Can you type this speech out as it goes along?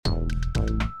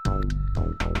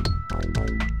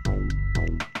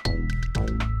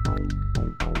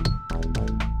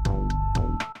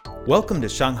Welcome to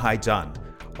Shanghai Zhan,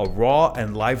 a raw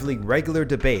and lively regular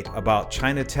debate about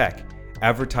China tech,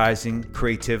 advertising,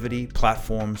 creativity,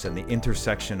 platforms, and the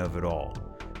intersection of it all.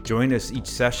 Join us each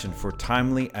session for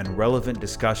timely and relevant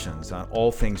discussions on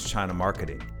all things China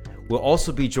marketing. We'll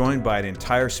also be joined by an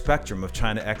entire spectrum of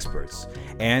China experts,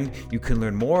 and you can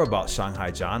learn more about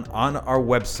Shanghai Zhan on our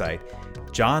website,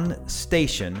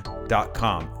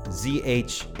 zhanstation.com,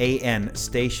 Z-H-A-N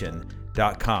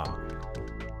station.com.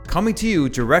 Coming to you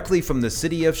directly from the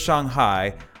city of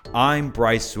Shanghai, I'm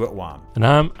Bryce Witwam. And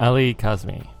I'm Ali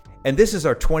Kazmi. And this is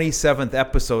our 27th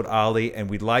episode, Ali, and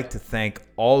we'd like to thank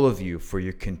all of you for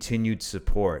your continued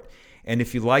support. And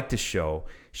if you like the show,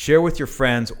 share with your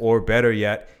friends, or better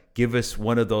yet, give us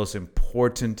one of those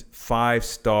important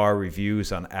 5-star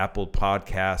reviews on Apple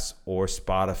Podcasts or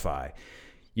Spotify.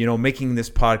 You know, making this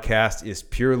podcast is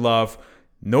pure love,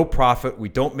 no profit. We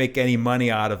don't make any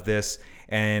money out of this,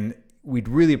 and we'd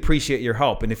really appreciate your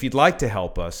help. And if you'd like to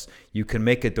help us, you can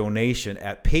make a donation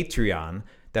at Patreon.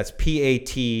 That's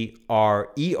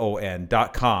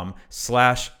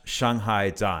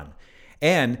patreon.com/Shanghai Zhan.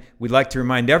 And we'd like to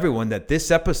remind everyone that this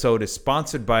episode is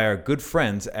sponsored by our good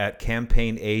friends at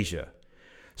Campaign Asia.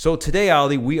 So today,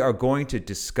 Ali, we are going to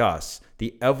discuss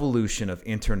the evolution of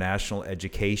international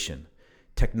education.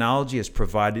 Technology has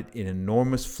provided an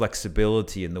enormous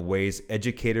flexibility in the ways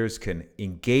educators can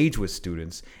engage with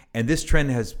students, and this trend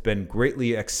has been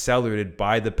greatly accelerated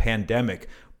by the pandemic,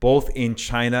 both in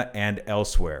China and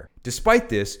elsewhere. Despite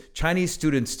this, Chinese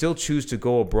students still choose to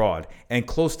go abroad, and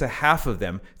close to half of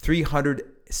them,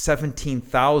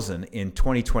 317,000 in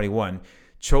 2021,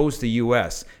 chose the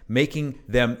U.S., making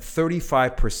them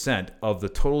 35% of the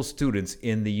total students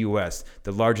in the U.S.,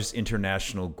 the largest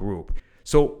international group.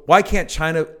 So why can't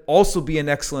China also be an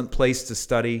excellent place to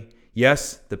study?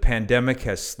 Yes, the pandemic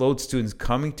has slowed students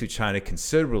coming to China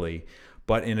considerably,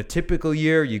 but in a typical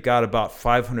year, you got about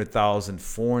 500,000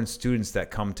 foreign students that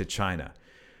come to China.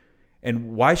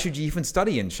 And why should you even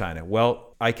study in China?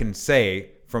 Well, I can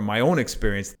say from my own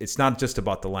experience, it's not just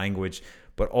about the language,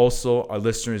 but also our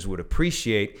listeners would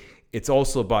appreciate it's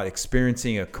also about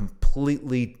experiencing a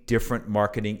completely different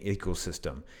marketing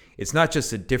ecosystem. It's not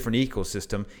just a different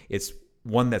ecosystem, it's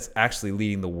one that's actually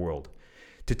leading the world.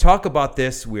 To talk about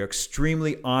this, we are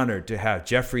extremely honored to have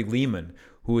Jeffrey Lehman,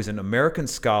 who is an American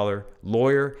scholar,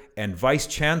 lawyer, and vice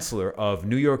chancellor of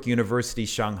New York University,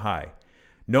 Shanghai.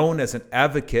 Known as an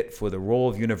advocate for the role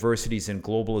of universities in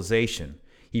globalization,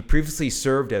 he previously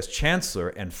served as chancellor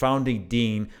and founding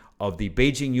dean of the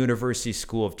Beijing University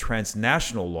School of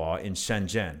Transnational Law in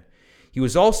Shenzhen. He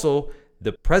was also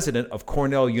the president of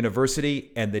Cornell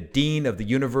University and the dean of the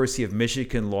University of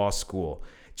Michigan Law School.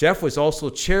 Jeff was also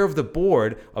chair of the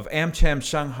board of AmCham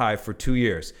Shanghai for 2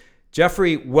 years.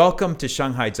 Jeffrey, welcome to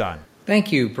Shanghai Zhan.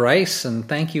 Thank you, Bryce, and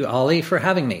thank you, Ali, for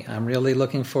having me. I'm really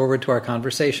looking forward to our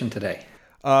conversation today.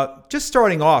 Just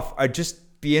starting off, I'd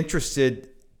just be interested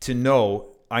to know,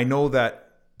 I know that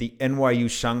the NYU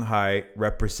Shanghai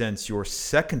represents your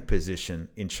second position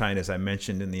in China, as I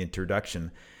mentioned in the introduction,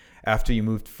 after you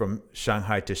moved from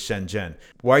Shanghai to Shenzhen.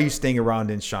 Why are you staying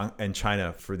around in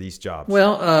China for these jobs?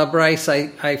 Well, Bryce,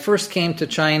 I first came to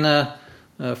China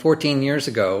 14 years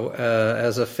ago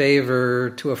as a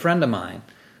favor to a friend of mine.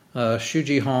 Xu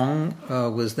Jihong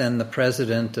was then the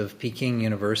president of Peking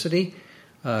University.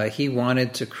 He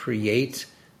wanted to create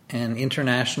an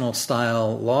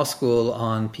international-style law school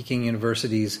on Peking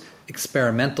University's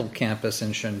experimental campus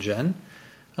in Shenzhen,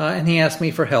 and he asked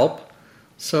me for help.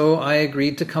 So I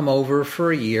agreed to come over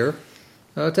for a year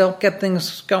to help get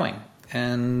things going.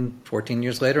 And 14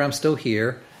 years later, I'm still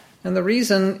here. And the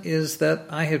reason is that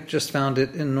I have just found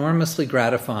it enormously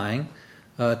gratifying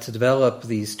to develop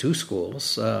these two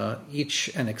schools, each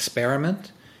an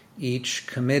experiment, each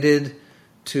committed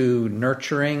to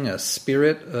nurturing a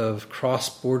spirit of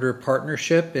cross-border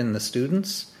partnership in the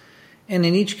students. And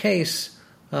in each case,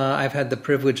 I've had the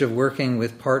privilege of working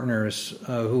with partners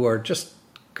who are just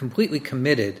completely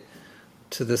committed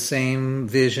to the same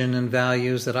vision and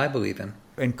values that I believe in.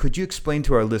 And could you explain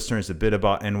to our listeners a bit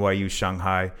about NYU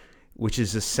Shanghai, which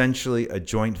is essentially a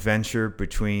joint venture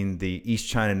between the East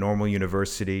China Normal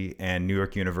University and New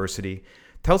York University?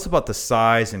 Tell us about the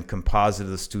size and composite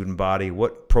of the student body.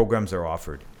 What programs are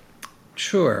offered?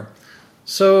 Sure.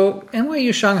 So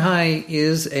NYU Shanghai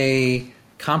is a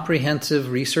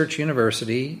comprehensive research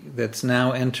university that's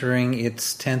now entering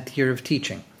its 10th year of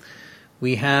teaching.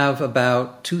 We have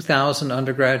about 2,000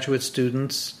 undergraduate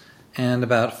students and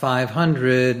about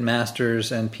 500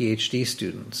 master's and PhD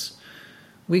students.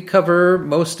 We cover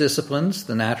most disciplines,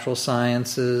 the natural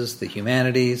sciences, the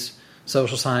humanities,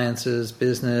 social sciences,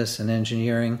 business, and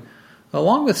engineering,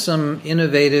 along with some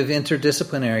innovative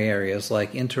interdisciplinary areas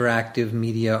like interactive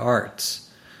media arts.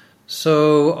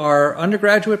 So our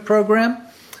undergraduate program,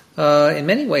 in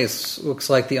many ways, looks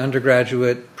like the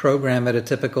undergraduate program at a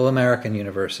typical American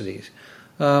university.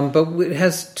 But it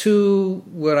has two,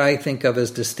 what I think of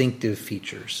as distinctive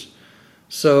features.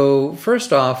 So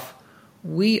first off,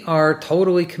 we are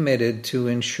totally committed to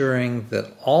ensuring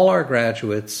that all our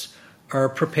graduates are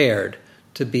prepared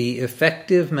to be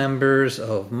effective members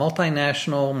of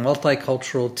multinational,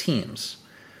 multicultural teams.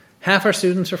 Half our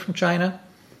students are from China,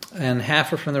 and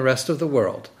half are from the rest of the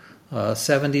world,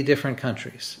 70 different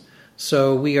countries.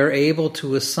 So we are able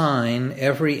to assign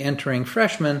every entering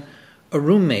freshman a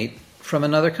roommate from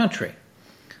another country.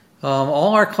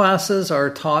 All our classes are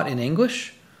taught in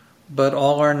English, but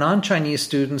all our non-Chinese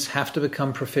students have to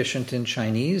become proficient in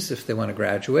Chinese if they want to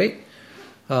graduate.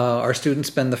 Our students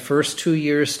spend the first 2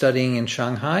 years studying in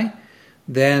Shanghai.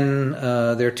 Then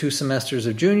their 2 semesters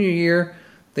of junior year,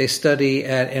 they study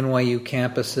at NYU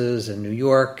campuses in New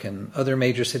York and other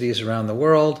major cities around the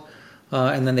world.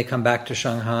 And then they come back to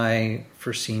Shanghai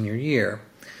for senior year.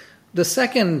 The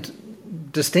second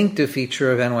distinctive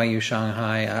feature of NYU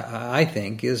Shanghai, I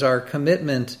think, is our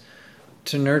commitment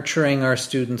to nurturing our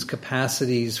students'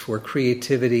 capacities for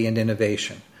creativity and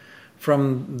innovation.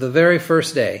 From the very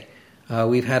first day,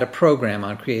 we've had a program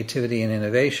on creativity and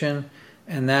innovation,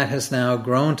 and that has now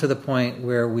grown to the point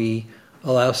where we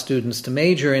allow students to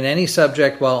major in any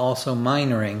subject while also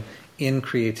minoring in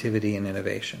creativity and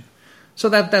innovation. So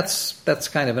that's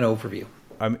kind of an overview.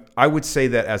 I would say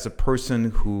that as a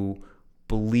person who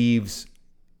believes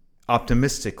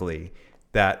optimistically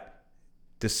that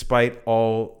despite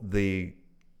all the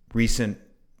recent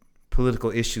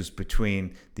political issues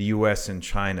between the U.S. and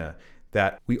China,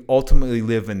 that we ultimately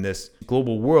live in this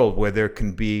global world where there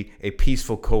can be a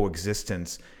peaceful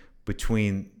coexistence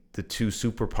between the two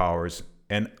superpowers.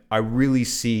 And I really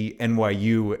see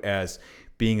NYU as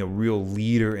being a real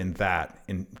leader in that,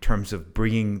 in terms of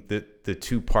bringing the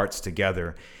two parts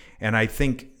together. And I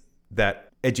think that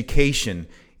education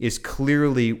is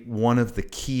clearly one of the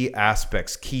key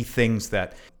aspects, key things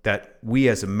that we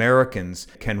as Americans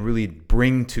can really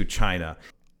bring to China.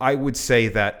 I would say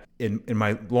that in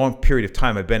my long period of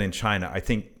time I've been in China, I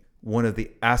think one of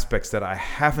the aspects that I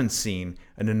haven't seen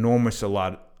an enormous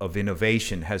lot of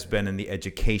innovation has been in the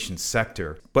education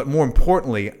sector. But more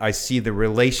importantly, I see the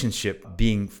relationship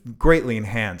being greatly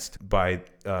enhanced by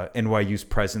NYU's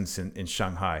presence in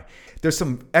Shanghai. There's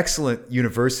some excellent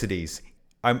universities.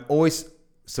 I'm always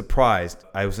surprised.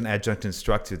 I was an adjunct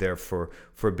instructor there for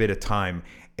a bit of time,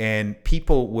 and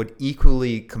people would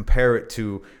equally compare it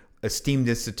to esteemed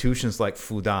institutions like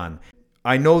Fudan.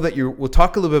 I know that we'll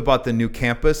talk a little bit about the new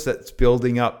campus that's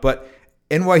building up, but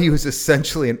NYU is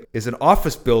essentially an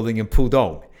office building in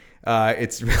Pudong.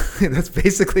 That's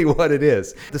basically what it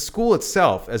is. The school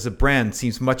itself as a brand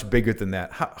seems much bigger than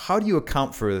that. How do you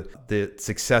account for the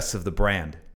success of the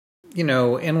brand? You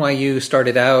know, NYU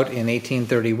started out in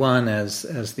 1831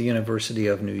 as the University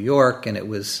of New York, and it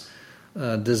was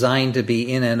designed to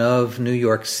be in and of New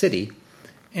York City.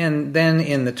 And then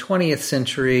in the 20th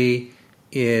century,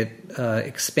 it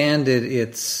expanded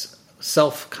its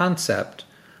self-concept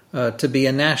to be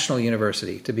a national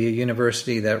university, to be a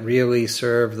university that really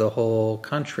served the whole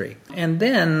country. And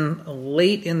then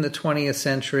late in the 20th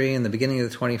century, in the beginning of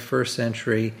the 21st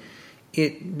century,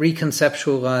 it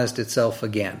reconceptualized itself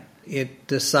again. It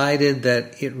decided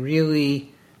that it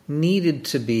really needed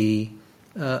to be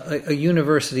a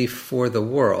university for the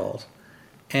world.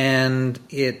 And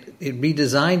it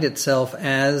redesigned itself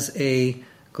as a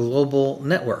global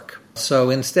network. So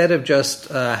instead of just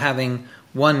having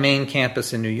one main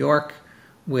campus in New York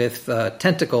with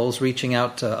tentacles reaching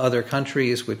out to other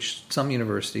countries, which some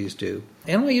universities do,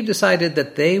 NYU decided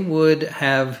that they would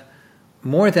have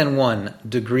more than one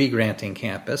degree-granting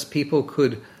campus. People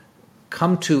could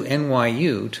come to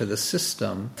NYU, to the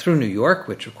system, through New York,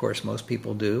 which of course most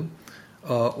people do,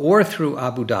 or through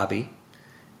Abu Dhabi.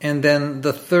 And then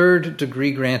the third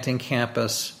degree-granting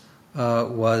campus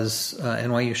was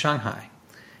NYU Shanghai.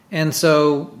 And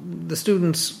so the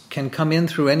students can come in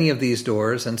through any of these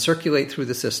doors and circulate through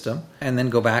the system and then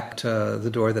go back to the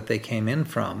door that they came in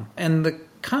from. And the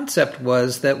concept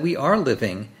was that we are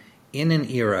living in an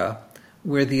era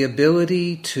where the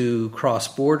ability to cross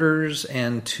borders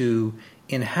and to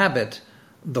inhabit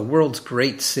the world's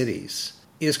great cities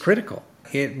is critical.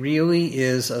 It really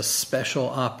is a special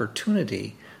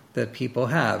opportunity that people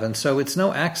have. And so it's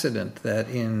no accident that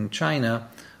in China,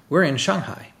 we're in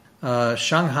Shanghai.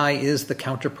 Shanghai is the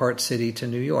counterpart city to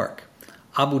New York.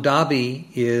 Abu Dhabi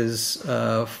is,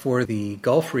 for the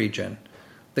Gulf region,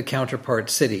 the counterpart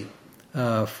city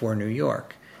for New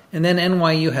York. And then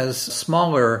NYU has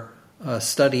smaller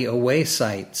study away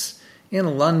sites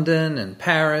in London and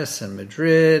Paris and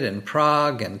Madrid and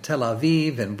Prague and Tel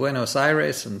Aviv and Buenos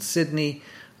Aires and Sydney,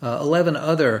 11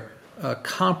 other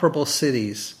comparable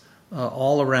cities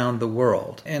all around the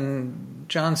world. And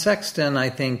John Sexton, I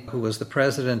think, who was the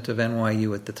president of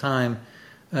NYU at the time,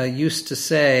 used to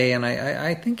say, and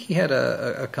I think he had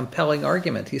a compelling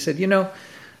argument. He said,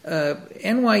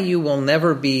 NYU will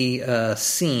never be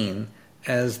seen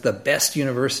as the best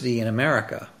university in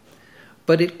America,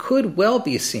 but it could well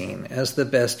be seen as the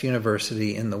best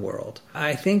university in the world.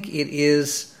 I think it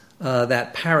is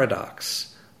that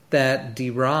paradox that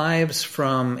derives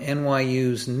from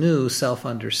NYU's new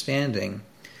self-understanding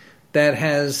that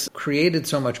has created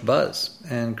so much buzz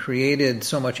and created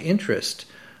so much interest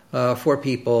for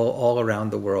people all around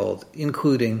the world,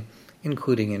 including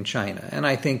in China. And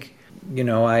I think,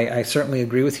 I certainly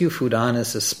agree with you. Fudan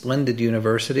is a splendid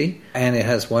university, and it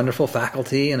has wonderful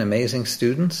faculty and amazing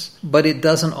students, but it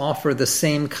doesn't offer the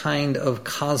same kind of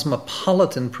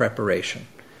cosmopolitan preparation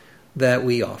that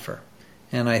we offer.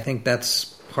 And I think that's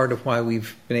part of why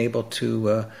we've been able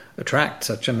to attract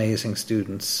such amazing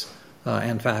students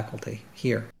and faculty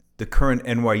here. The current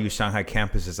NYU Shanghai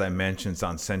campus, as I mentioned, is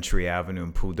on Century Avenue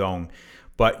in Pudong.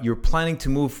 But you're planning to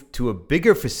move to a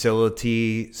bigger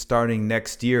facility starting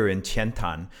next year in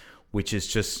Qiantan, which is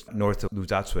just north of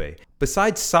Lujiazui.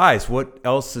 Besides size, what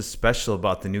else is special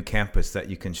about the new campus that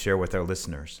you can share with our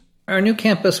listeners? Our new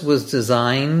campus was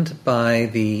designed by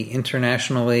the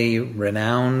internationally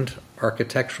renowned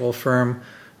architectural firm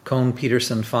Kohn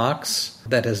Pedersen Fox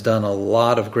that has done a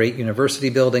lot of great university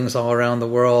buildings all around the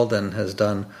world and has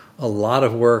done a lot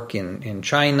of work in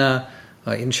China,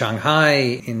 in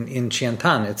Shanghai, in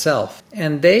Qiantan itself.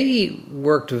 And they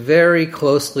worked very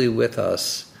closely with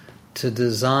us to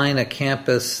design a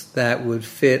campus that would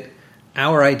fit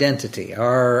our identity,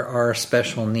 our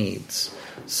special needs.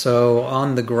 So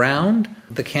on the ground,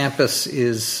 the campus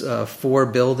is 4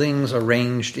 buildings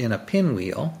arranged in a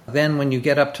pinwheel. Then when you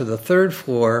get up to the 3rd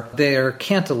floor, they're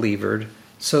cantilevered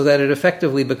so that it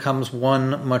effectively becomes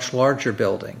one much larger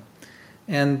building.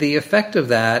 And the effect of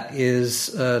that is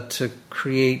to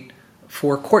create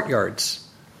 4 courtyards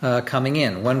coming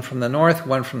in, one from the north,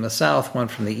 one from the south, one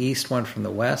from the east, one from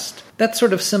the west. That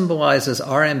sort of symbolizes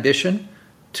our ambition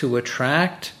to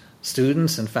attract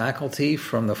students and faculty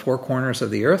from the 4 corners of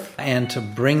the earth and to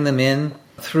bring them in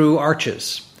through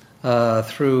arches,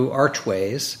 through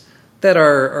archways that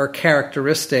are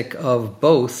characteristic of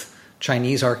both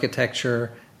Chinese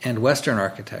architecture and Western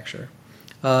architecture.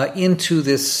 Into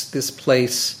this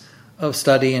place of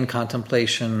study and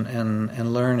contemplation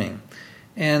and learning.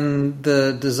 And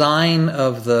the design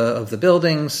of the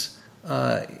buildings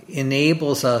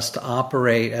enables us to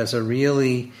operate as a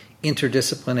really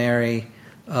interdisciplinary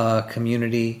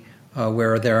community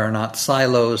where there are not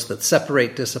silos that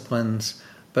separate disciplines,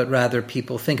 but rather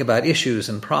people think about issues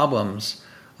and problems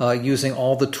using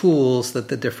all the tools that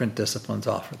the different disciplines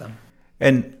offer them.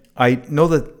 And I know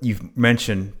that you've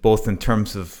mentioned both in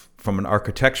terms of from an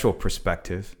architectural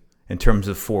perspective, in terms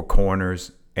of 4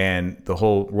 corners and the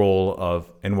whole role of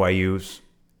NYU's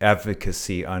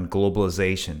advocacy on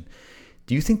globalization.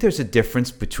 Do you think there's a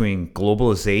difference between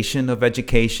globalization of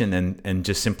education and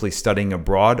just simply studying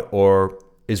abroad, or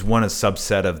is one a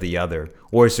subset of the other,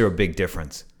 or is there a big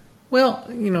difference? Well,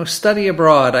 study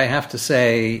abroad, I have to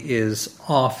say, is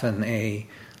often a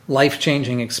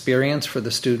life-changing experience for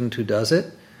the student who does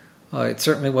it. It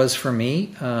certainly was for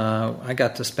me. I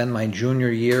got to spend my junior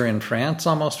year in France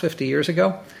almost 50 years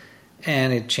ago,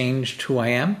 and it changed who I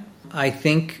am. I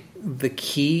think the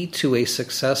key to a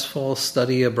successful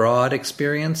study abroad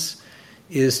experience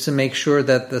is to make sure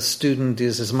that the student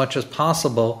is as much as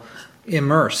possible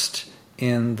immersed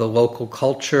in the local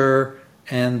culture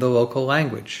and the local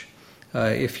language.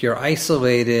 If you're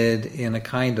isolated in a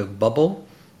kind of bubble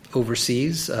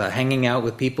overseas, hanging out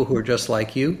with people who are just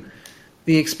like you,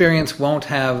 the experience won't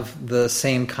have the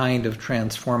same kind of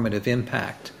transformative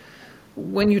impact.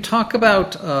 When you talk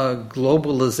about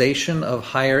globalization of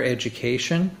higher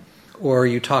education, or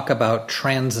you talk about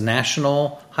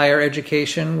transnational higher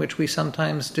education, which we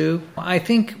sometimes do, I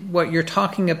think what you're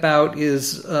talking about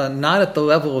is not at the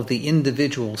level of the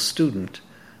individual student,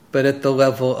 but at the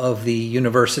level of the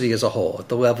university as a whole, at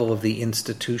the level of the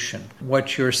institution.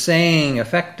 What you're saying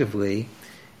effectively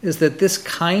is that this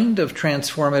kind of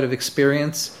transformative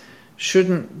experience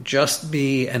shouldn't just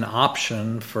be an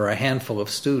option for a handful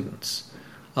of students.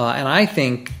 And I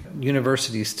think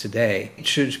universities today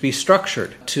should be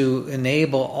structured to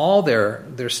enable all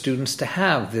their students to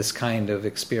have this kind of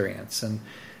experience. And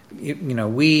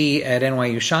We at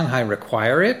NYU Shanghai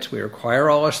require it. We require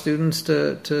all our students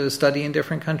to study in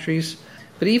different countries.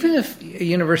 But even if a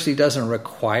university doesn't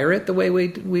require it the way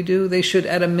we do, they should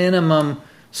at a minimum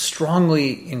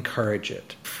strongly encourage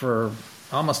it. For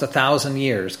almost 1,000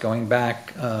 years, going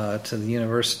back to the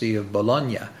University of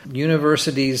Bologna,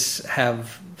 universities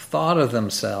have thought of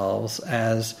themselves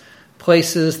as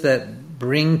places that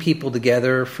bring people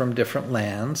together from different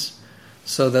lands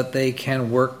so that they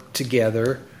can work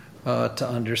together to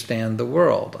understand the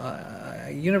world.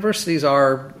 Universities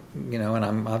are, and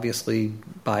I'm obviously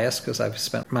biased because I've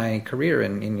spent my career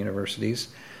in universities,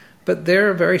 but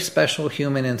they're a very special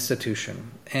human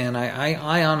institution. And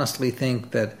I honestly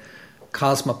think that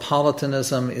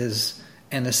cosmopolitanism is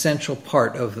an essential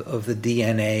part of the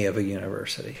DNA of a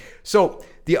university. So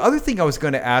the other thing I was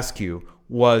going to ask you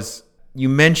was, you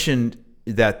mentioned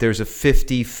that there's a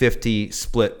 50-50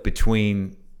 split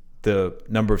between the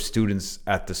number of students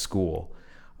at the school.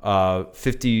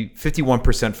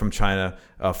 51% from China,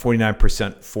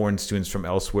 49% foreign students from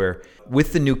elsewhere.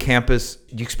 With the new campus,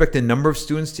 do you expect the number of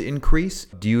students to increase?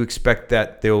 Do you expect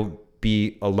that there'll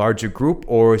be a larger group,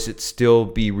 or is it still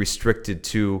be restricted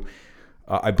to,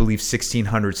 I believe,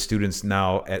 1,600 students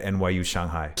now at NYU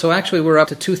Shanghai? So actually we're up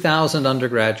to 2,000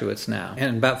 undergraduates now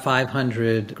and about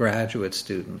 500 graduate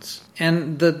students.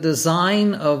 And the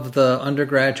design of the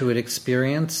undergraduate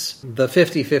experience, the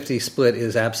 50-50 split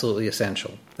is absolutely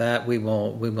essential. That we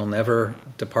will never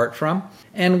depart from.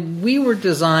 And we were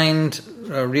designed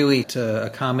really to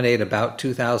accommodate about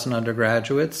 2,000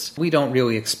 undergraduates. We don't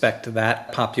really expect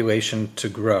that population to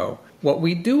grow. What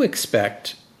we do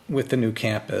expect with the new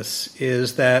campus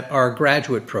is that our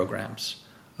graduate programs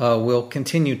will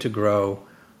continue to grow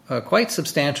quite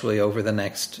substantially over the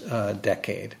next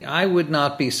decade. I would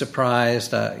not be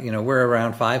surprised, we're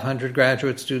around 500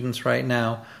 graduate students right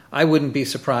now. I wouldn't be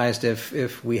surprised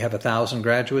if we have 1,000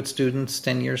 graduate students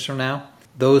 10 years from now.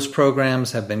 Those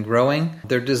programs have been growing.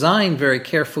 They're designed very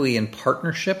carefully in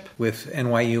partnership with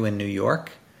NYU in New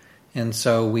York. And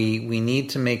so we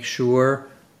need to make sure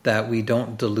that we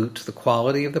don't dilute the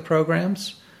quality of the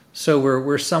programs. So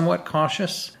we're somewhat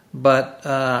cautious. But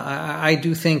I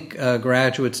do think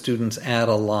graduate students add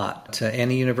a lot to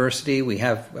any university. We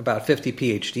have about 50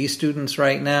 PhD students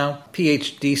right now.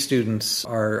 PhD students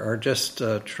are just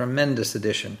a tremendous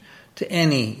addition to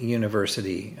any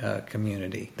university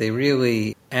community. They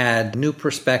really add new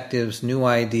perspectives, new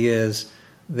ideas.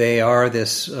 They are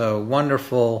this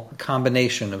wonderful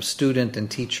combination of student and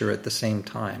teacher at the same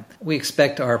time. We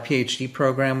expect our PhD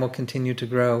program will continue to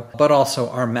grow, but also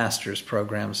our master's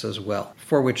programs as well,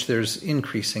 for which there's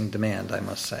increasing demand, I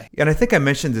must say. And I think I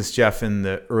mentioned this, Jeff, in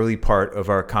the early part of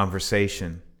our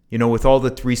conversation. With all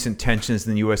the recent tensions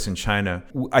in the U.S. and China,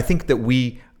 I think that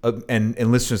we and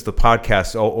listeners to the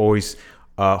podcast are always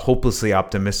hopelessly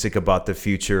optimistic about the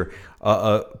future.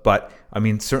 But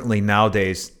certainly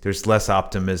nowadays there's less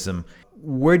optimism.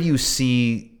 Where do you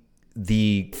see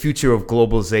the future of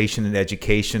globalization and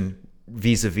education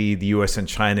vis-a-vis the U.S. and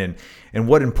China, and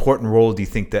what important role do you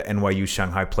think that NYU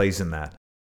Shanghai plays in that?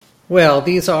 Well,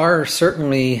 these are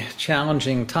certainly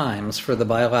challenging times for the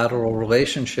bilateral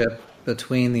relationship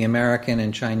between the American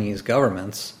and Chinese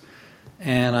governments.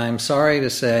 And I'm sorry to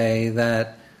say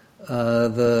that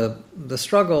the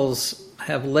struggles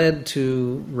have led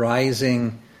to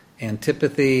rising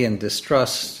antipathy and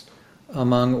distrust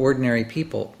among ordinary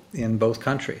people in both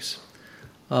countries.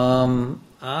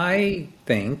 I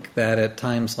think that at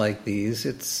times like these,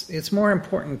 it's more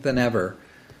important than ever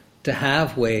to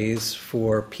have ways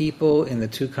for people in the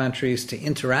two countries to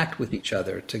interact with each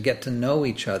other, to get to know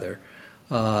each other,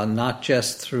 not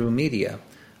just through media,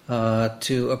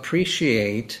 to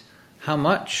appreciate how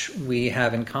much we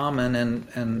have in common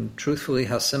and truthfully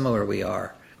how similar we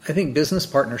are. I think business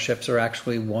partnerships are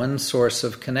actually one source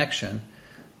of connection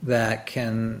that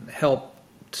can help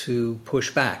to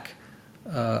push back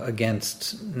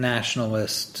against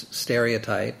nationalist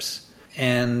stereotypes.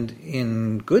 And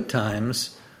in good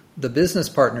times, the business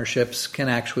partnerships can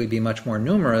actually be much more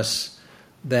numerous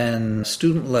than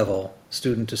student-level,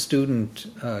 student-to-student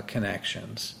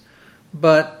connections.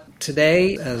 But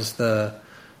today, as the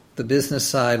business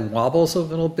side wobbles a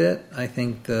little bit, I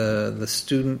think the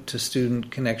student-to-student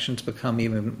connections become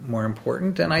even more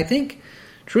important. And I think,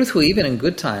 truthfully, even in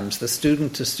good times, the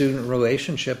student-to-student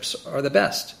relationships are the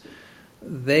best.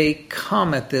 They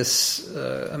come at this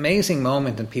amazing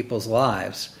moment in people's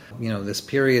lives, this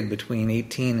period between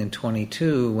 18 and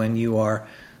 22 when you are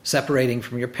separating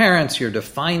from your parents, you're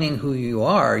defining who you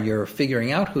are, you're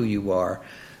figuring out who you are.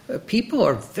 People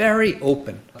are very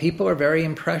open. People are very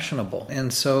impressionable.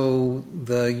 And so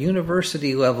the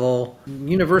university level,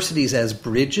 universities as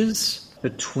bridges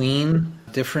between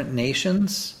different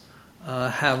nations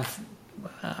have,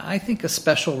 I think, a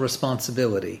special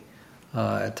responsibility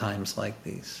at times like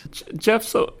these. Jeff,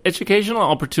 so educational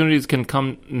opportunities can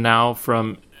come now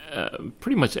from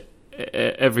pretty much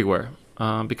everywhere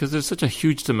because there's such a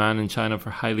huge demand in China for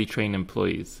highly trained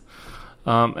employees.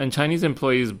 And Chinese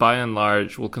employees, by and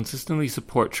large, will consistently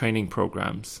support training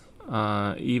programs,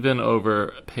 even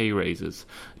over pay raises.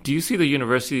 Do you see the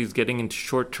universities getting into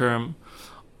short-term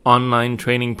online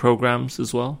training programs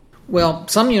as well? Well,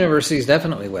 some universities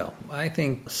definitely will. I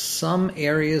think some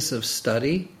areas of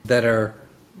study that are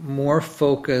more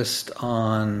focused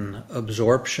on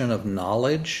absorption of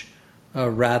knowledge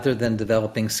rather than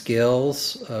developing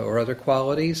skills or other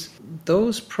qualities,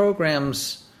 those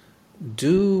programs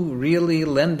do really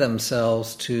lend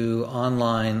themselves to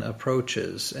online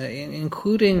approaches,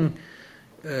 including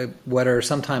what are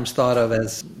sometimes thought of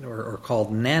as or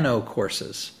called nano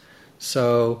courses.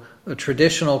 So a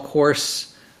traditional course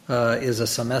is a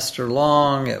semester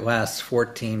long, it lasts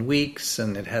 14 weeks,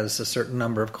 and it has a certain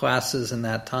number of classes in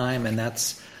that time, and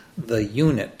that's the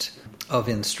unit of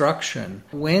instruction.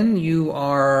 When you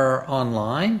are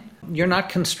online, you're not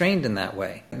constrained in that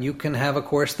way. You can have a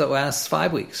course that lasts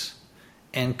 5 weeks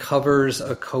and covers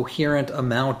a coherent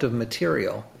amount of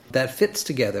material that fits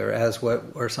together as what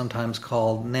are sometimes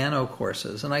called nano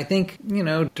courses. And I think,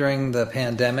 during the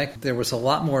pandemic, there was a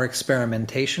lot more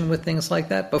experimentation with things like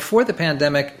that. Before the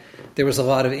pandemic, there was a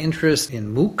lot of interest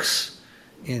in MOOCs,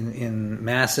 in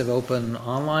massive open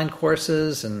online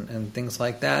courses and things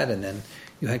like that. And then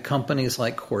you had companies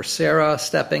like Coursera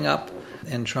stepping up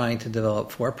and trying to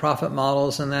develop for-profit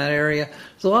models in that area.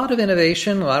 There's a lot of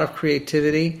innovation, a lot of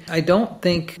creativity. I don't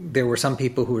think there were some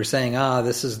people who were saying,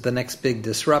 this is the next big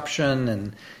disruption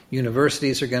and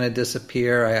universities are going to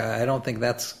disappear. I don't think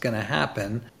that's going to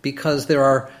happen because there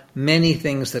are many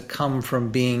things that come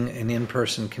from being an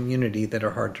in-person community that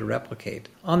are hard to replicate.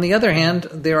 On the other hand,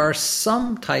 there are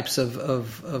some types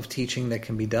of teaching that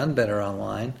can be done better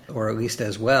online, or at least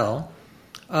as well,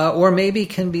 or maybe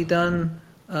can be done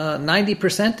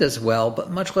 90% as well, but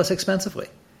much less expensively.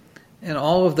 And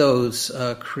all of those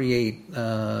create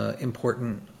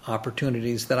important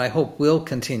opportunities that I hope will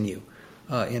continue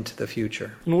into the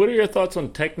future. And what are your thoughts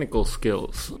on technical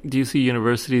skills? Do you see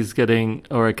universities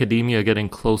or academia getting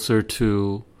closer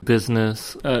to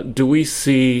business? Do we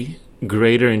see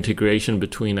greater integration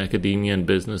between academia and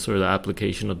business, or the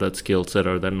application of that skill set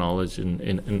or that knowledge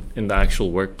in the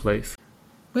actual workplace?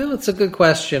 Well, it's a good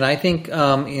question. I think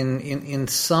in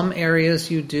some areas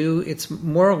you do. It's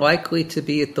more likely to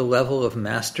be at the level of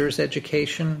master's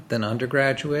education than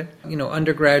undergraduate.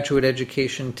 Undergraduate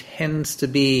education tends to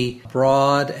be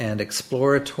broad and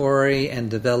exploratory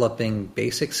and developing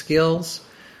basic skills.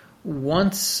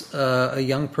 Once a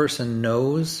young person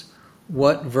knows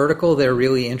what vertical they're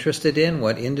really interested in,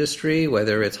 what industry,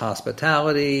 whether it's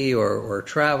hospitality or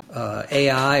travel,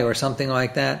 AI or something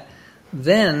like that,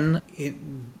 then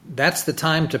that's the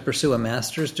time to pursue a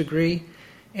master's degree.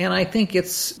 And I think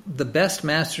the best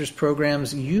master's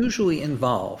programs usually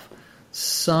involve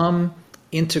some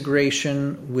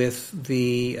integration with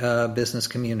the business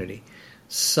community.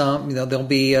 There'll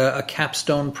be a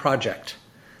capstone project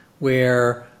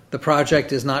where the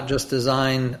project is not just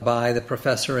designed by the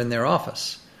professor in their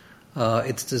office.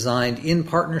 It's designed in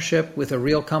partnership with a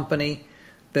real company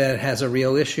that has a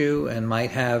real issue and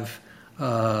might have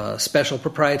special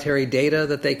proprietary data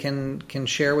that they can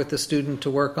share with the student to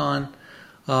work on,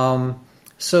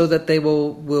 so that they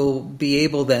will be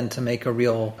able then to make a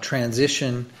real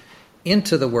transition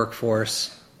into the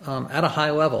workforce at a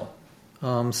high level.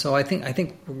 So I think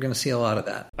we're going to see a lot of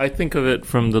that. I think of it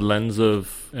from the lens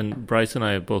of, and Bryce and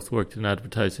I have both worked in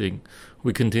advertising.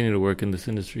 We continue to work in this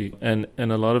industry. And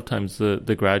a lot of times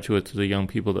the graduates, the young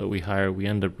people that we hire, we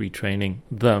end up retraining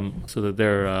them so that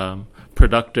they're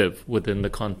productive within the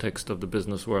context of the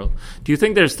business world. Do you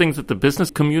think there's things that the business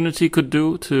community could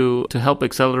do to help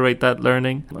accelerate that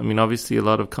learning? I mean, obviously a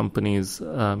lot of companies,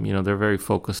 they're very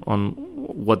focused on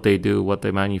what they do, what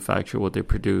they manufacture, what they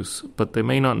produce, but they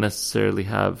may not necessarily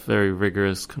have very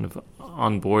rigorous kind of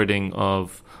onboarding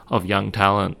of young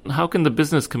talent. How can the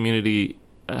business community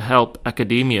help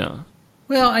academia?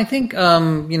 Well, I think,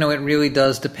 it really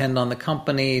does depend on the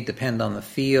company, depend on the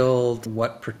field,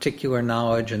 what particular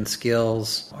knowledge and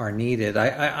skills are needed.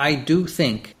 I do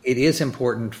think it is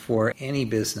important for any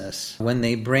business, when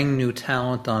they bring new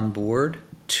talent on board,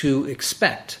 to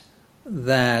expect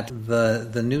that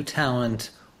the new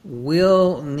talent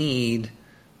will need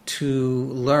to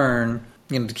learn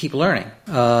to keep learning,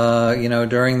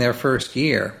 during their first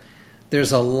year.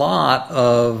 There's a lot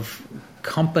of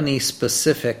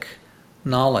company-specific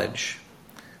knowledge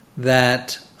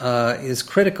that is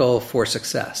critical for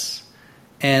success.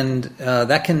 And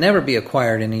that can never be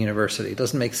acquired in a university. It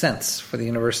doesn't make sense for the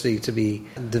university to be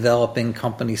developing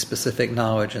company-specific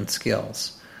knowledge and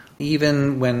skills.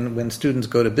 Even when students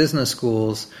go to business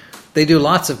schools, they do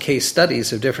lots of case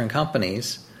studies of different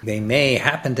companies. They may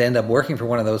happen to end up working for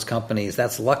one of those companies.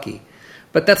 That's lucky.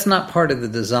 But that's not part of the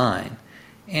design.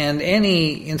 And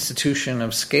any institution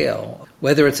of scale,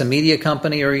 whether it's a media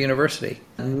company or a university,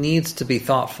 needs to be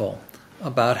thoughtful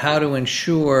about how to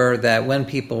ensure that when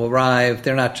people arrive,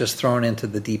 they're not just thrown into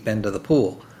the deep end of the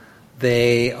pool.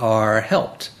 They are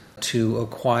helped to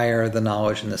acquire the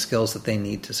knowledge and the skills that they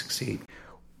need to succeed.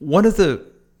 One of the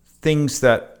things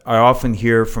that I often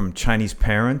hear from Chinese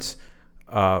parents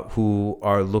who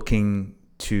are looking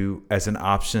to, as an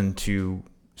option to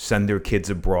send their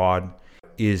kids abroad,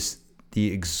 is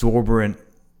the exorbitant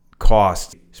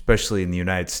cost, especially in the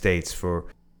United States, for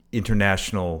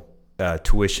international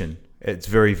tuition. It's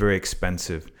very, very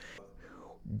expensive.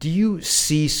 Do you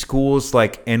see schools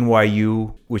like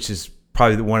NYU, which is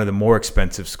probably one of the more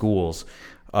expensive schools,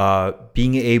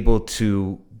 being able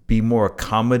to be more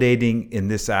accommodating in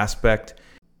this aspect?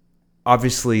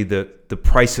 Obviously, the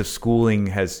price of schooling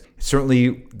has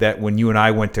certainly, that when you and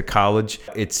I went to college,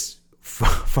 it's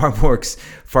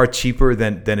far cheaper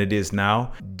than it is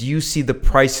now. Do you see the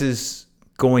prices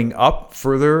going up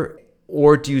further?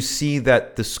 Or do you see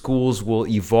that the schools will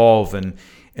evolve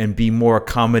and be more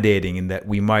accommodating, and that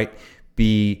we might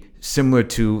be similar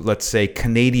to, let's say,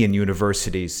 Canadian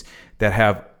universities that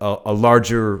have a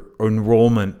larger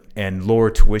enrollment and lower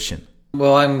tuition?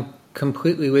 Well, I'm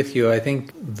completely with you. I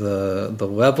think the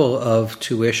level of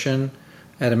tuition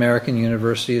at American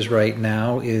universities right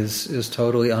now is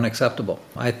totally unacceptable.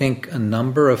 I think a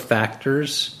number of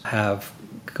factors have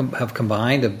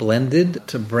combined, have blended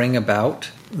to bring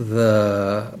about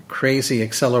the crazy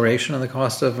acceleration of the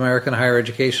cost of American higher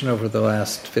education over the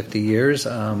last 50 years.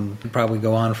 I'd probably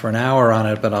go on for an hour on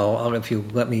it, but I'll if you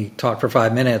let me talk for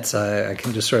 5 minutes, I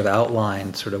can just sort of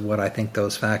outline sort of what I think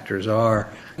those factors are.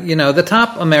 The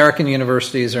top American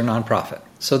universities are nonprofit.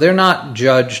 So they're not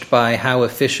judged by how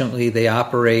efficiently they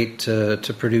operate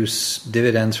to produce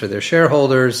dividends for their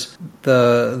shareholders.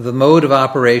 The mode of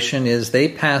operation is they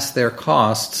pass their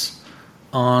costs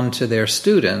on to their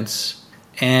students,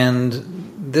 and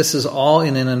this is all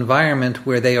in an environment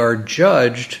where they are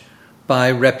judged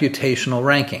by reputational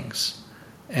rankings.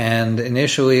 And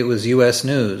initially it was U.S.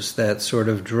 News that sort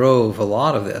of drove a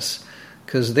lot of this,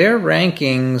 because their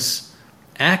rankings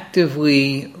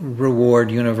actively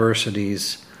reward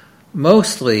universities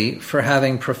mostly for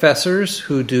having professors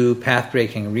who do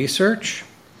path-breaking research,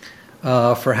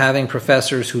 for having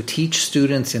professors who teach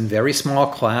students in very small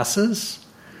classes,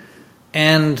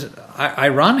 and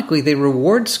ironically, they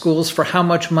reward schools for how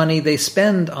much money they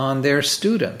spend on their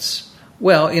students.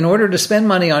 Well, in order to spend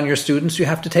money on your students, you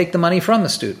have to take the money from the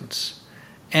students.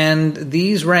 And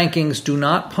these rankings do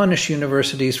not punish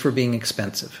universities for being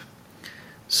expensive.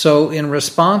 So in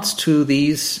response to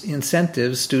these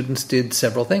incentives, students did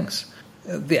several things.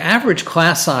 The average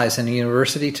class size in a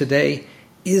university today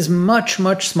is much,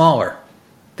 much smaller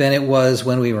than it was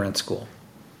when we were in school.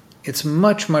 It's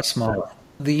much, much smaller.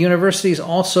 The universities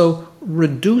also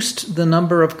reduced the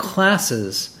number of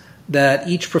classes that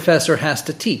each professor has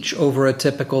to teach over a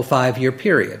typical 5-year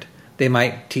period. They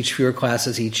might teach fewer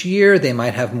classes each year. They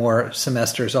might have more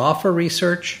semesters off for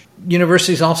research.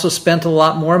 Universities also spent a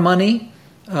lot more money,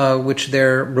 which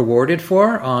they're rewarded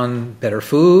for, on better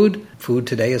food. Food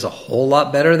today is a whole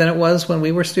lot better than it was when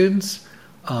we were students.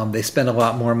 They spend a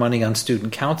lot more money on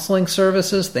student counseling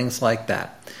services, things like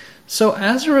that. So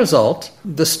as a result,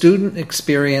 the student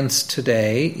experience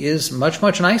today is much,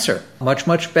 much nicer, much,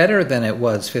 much better than it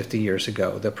was 50 years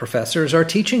ago. The professors are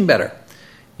teaching better.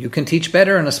 You can teach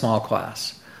better in a small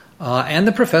class. And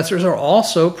the professors are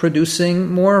also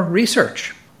producing more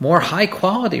research, more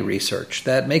high-quality research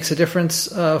that makes a difference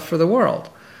for the world.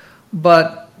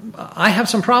 But I have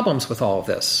some problems with all of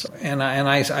this. And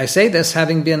I say this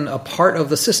having been a part of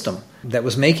the system that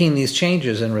was making these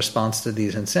changes in response to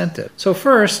these incentives. So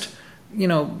first,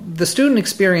 the student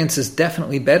experience is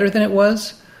definitely better than it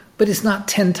was, but it's not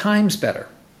 10 times better.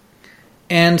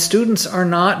 And students are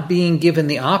not being given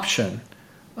the option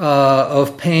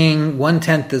of paying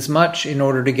 1/10 as much in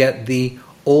order to get the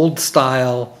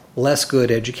old-style, less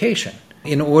good education.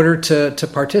 In order to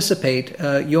participate,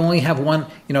 you only have one,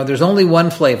 there's only one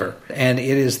flavor, and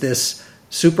it is this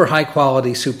super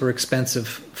high-quality, super expensive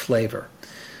flavor.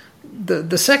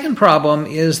 The second problem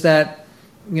is that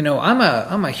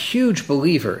I'm a huge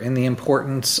believer in the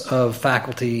importance of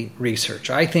faculty research.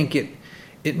 I think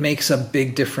it makes a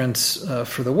big difference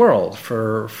for the world,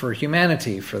 for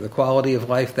humanity, for the quality of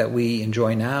life that we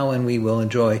enjoy now and we will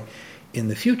enjoy in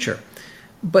the future.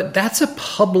 But that's a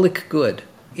public good.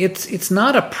 It's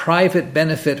not a private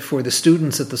benefit for the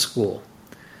students at the school.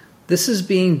 This is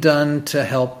being done to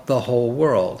help the whole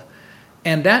world.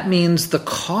 And that means the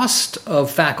cost of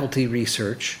faculty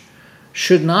research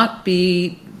should not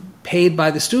be paid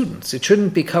by the students. It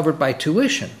shouldn't be covered by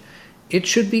tuition. It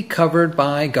should be covered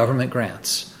by government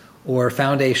grants or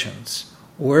foundations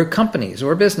or companies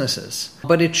or businesses.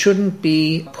 But it shouldn't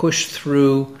be pushed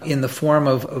through in the form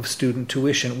of student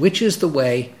tuition, which is the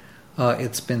way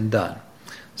it's been done.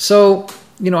 So,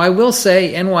 I will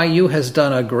say NYU has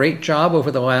done a great job over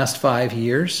the last 5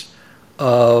 years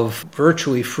of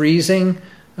virtually freezing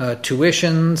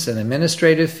tuitions and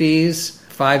administrative fees.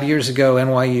 5 years ago,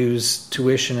 NYU's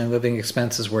tuition and living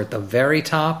expenses were at the very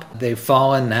top. They've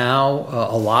fallen now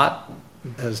a lot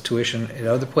as tuition in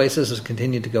other places has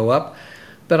continued to go up.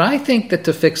 But I think that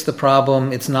to fix the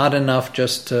problem, it's not enough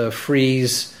just to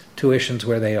freeze tuitions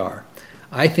where they are.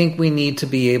 I think we need to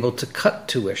be able to cut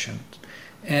tuition.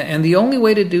 And the only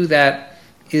way to do that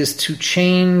is to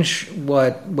change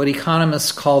what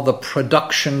economists call the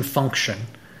production function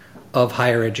of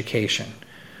higher education.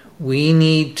 We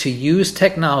need to use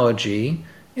technology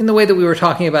in the way that we were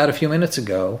talking about a few minutes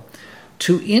ago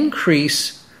to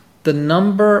increase the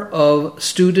number of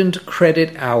student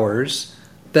credit hours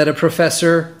that a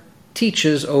professor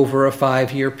teaches over a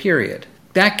 5-year period.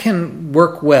 That can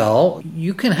work well.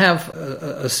 You can have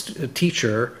a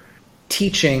teacher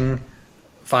teaching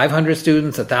 500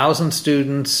 students, 1,000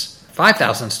 students,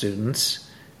 5,000 students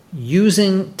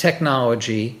using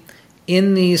technology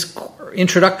in these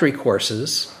introductory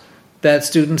courses that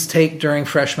students take during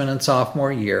freshman and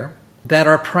sophomore year that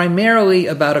are primarily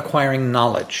about acquiring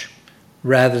knowledge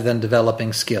rather than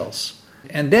developing skills.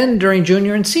 And then during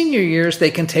junior and senior years,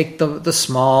 they can take the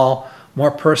small,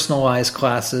 more personalized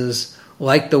classes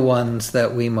like the ones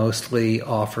that we mostly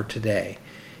offer today.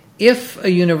 If a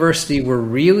university were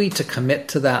really to commit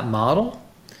to that model,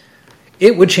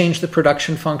 it would change the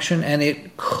production function and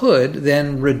it could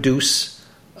then reduce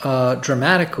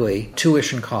dramatically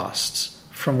tuition costs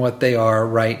from what they are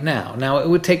right now. Now, it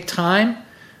would take time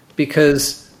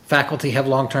because faculty have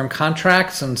long-term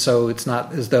contracts, and so it's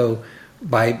not as though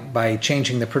by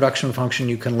changing the production function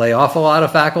you can lay off a lot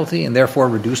of faculty and therefore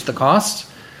reduce the costs.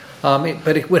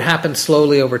 But it would happen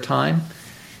slowly over time,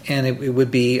 and it would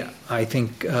be, I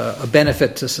think, a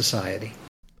benefit to society.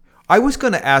 I was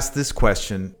going to ask this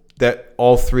question that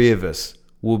all three of us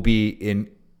will be in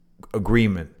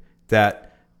agreement that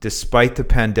despite the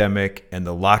pandemic and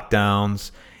the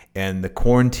lockdowns and the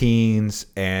quarantines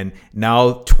and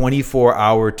now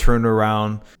 24-hour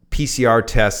turnaround PCR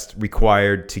tests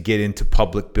required to get into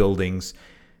public buildings,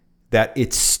 that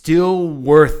it's still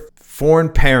worth foreign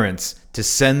parents to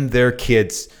send their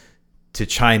kids to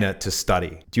China to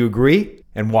study. Do you agree?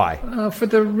 And why? For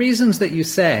the reasons that you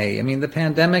say. I mean, the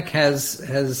pandemic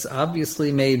has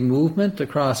obviously made movement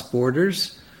across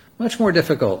borders much more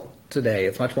difficult today.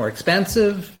 It's much more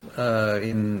expensive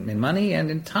in money and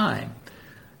in time.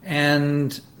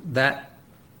 And that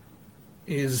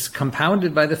is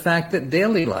compounded by the fact that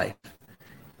daily life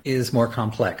is more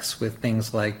complex with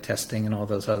things like testing and all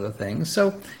those other things.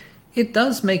 So it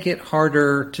does make it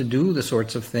harder to do the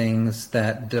sorts of things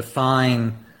that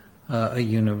define a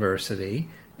university.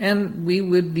 And we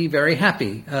would be very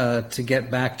happy to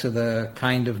get back to the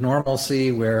kind of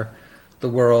normalcy where the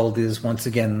world is once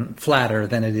again flatter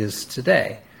than it is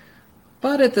today.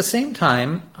 But at the same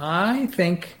time, I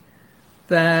think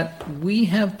that we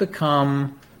have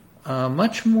become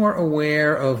much more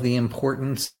aware of the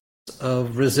importance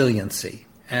of resiliency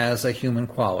as a human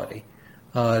quality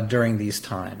during these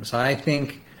times. I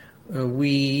think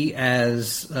we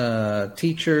as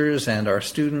teachers and our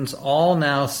students all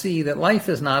now see that life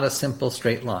is not a simple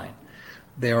straight line.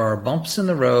 There are bumps in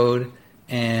the road,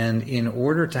 and in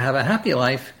order to have a happy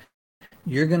life,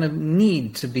 you're going to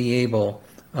need to be able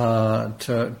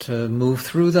to move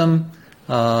through them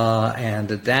and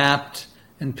adapt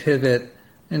and pivot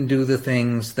and do the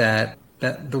things that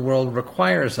the world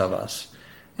requires of us.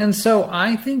 And so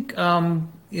I think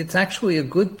it's actually a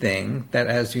good thing that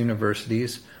as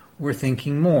universities, we're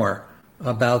thinking more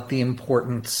about the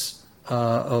importance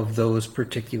of those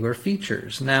particular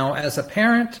features. Now, as a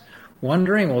parent,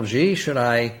 wondering, well, gee, should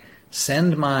I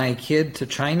send my kid to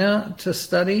China to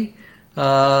study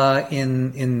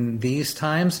in these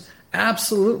times?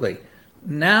 Absolutely.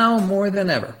 Now more than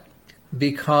ever,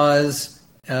 because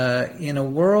In a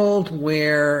world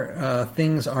where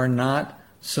things are not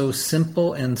so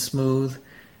simple and smooth,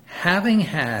 having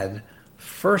had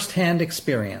firsthand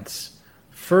experience,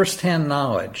 firsthand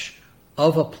knowledge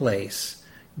of a place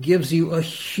gives you a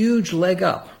huge leg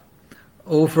up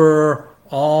over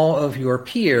all of your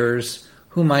peers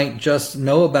who might just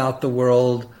know about the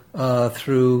world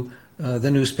through the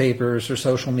newspapers or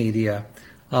social media.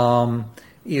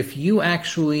 If you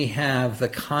actually have the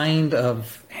kind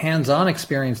of hands-on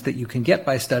experience that you can get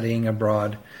by studying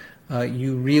abroad,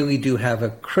 you really do have a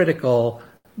critical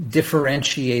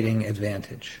differentiating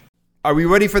advantage. Are we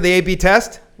ready for the A/B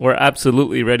test? We're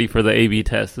absolutely ready for the A/B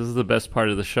test. This is the best part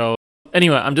of the show.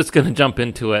 Anyway, I'm just going to jump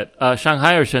into it.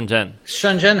 Shanghai or Shenzhen?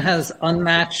 Shenzhen has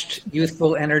unmatched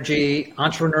youthful energy,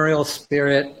 entrepreneurial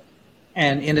spirit,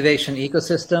 and innovation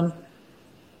ecosystem.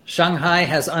 Shanghai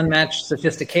has unmatched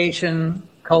sophistication,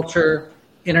 culture,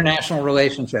 international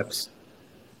relationships.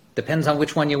 Depends on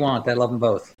which one you want. I love them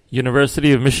both.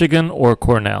 University of Michigan or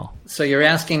Cornell? So you're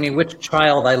asking me which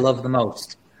child I love the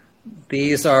most.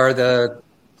 These are the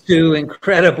two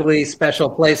incredibly special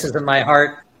places in my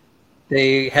heart.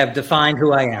 They have defined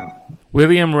who I am.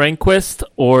 William Rehnquist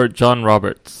or John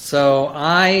Roberts? So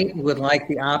I would like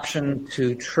the option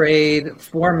to trade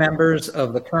 4 members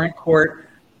of the current court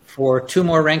for 2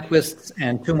 more Rehnquists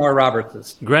and 2 more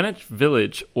Robertses. Greenwich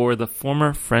Village or the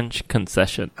former French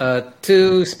concession?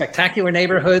 2 spectacular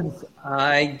neighborhoods.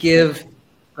 I give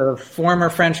the former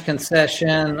French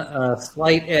concession a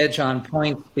slight edge on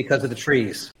points because of the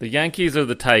trees. The Yankees or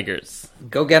the Tigers?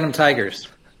 Go get 'em, Tigers.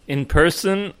 In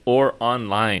person or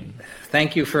online?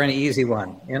 Thank you for an easy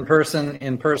one. In person,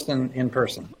 in person, in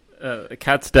person.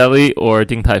 Katz's Deli or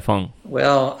Din Tai Fung?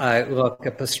 Well, look,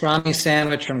 a pastrami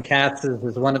sandwich from Katz's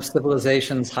is one of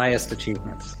civilization's highest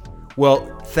achievements. Well,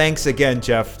 thanks again,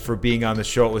 Jeff, for being on the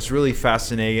show. It was really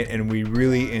fascinating, and we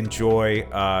really enjoy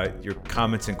your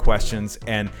comments and questions.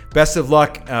 And best of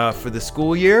luck for the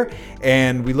school year.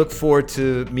 And we look forward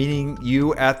to meeting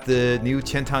you at the new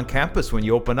Qiantang campus when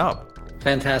you open up.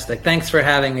 Fantastic. Thanks for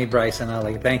having me, Bryce and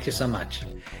Ali. Thank you so much.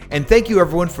 And thank you,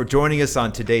 everyone, for joining us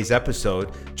on today's episode.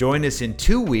 Join us in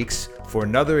 2 weeks for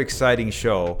another exciting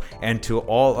show. And to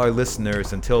all our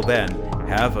listeners, until then,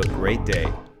 have a great day.